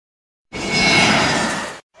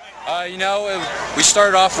We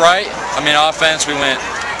started off right. Offense, we went,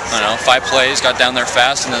 5 plays, got down there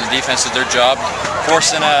fast, and then the defense did their job,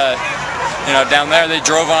 forcing down there. They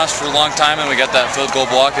drove on us for a long time, and we got that field goal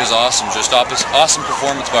block. It was awesome. Just awesome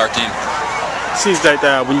performance by our team. It seems that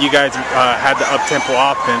when you guys had the up-tempo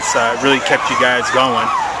offense, it really kept you guys going.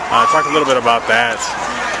 Talk a little bit about that.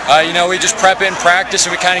 We just prep it in practice,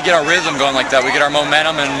 and we kind of get our rhythm going like that. We get our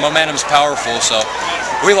momentum, and momentum's powerful, so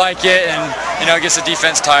we like it, and it gets the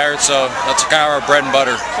defense tired, so that's kind of our bread and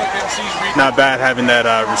butter. Not bad having that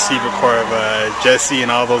receiver core of Jesse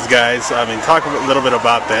and all those guys. Talk a little bit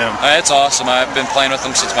about them. It's awesome. I've been playing with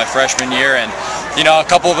them since my freshman year, and a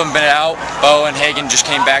couple of them have been out. Bo and Hagen just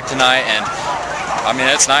came back tonight, and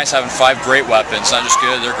it's nice having 5 great weapons. Not just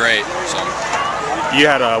good, they're great. So. You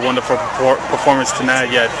had a wonderful performance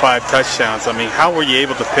tonight. You had 5 touchdowns. How were you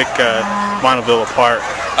able to pick Bonneville apart?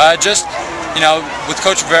 With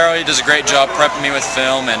Coach Rivero, he does a great job prepping me with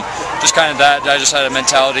film, and just kind of that. I just had a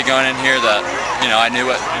mentality going in here that I knew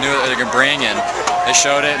what they could bring, and they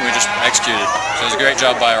showed it, and we just executed. So it was a great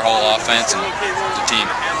job by our whole offense and the team.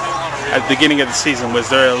 At the beginning of the season, was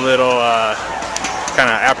there a little kind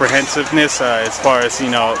of apprehensiveness as far as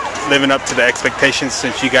living up to the expectations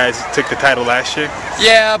since you guys took the title last year?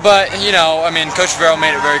 Yeah, but Coach Rivero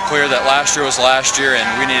made it very clear that last year was last year, and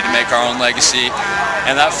we needed to make our own legacy.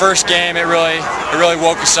 And that first game, it really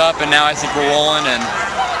woke us up, and now I think we're rolling, and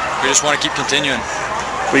we just want to keep continuing.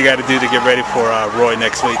 What you got to do to get ready for Roy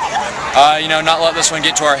next week? Not let this one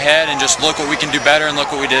get to our head, and just look what we can do better, and look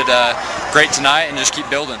what we did great tonight, and just keep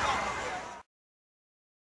building.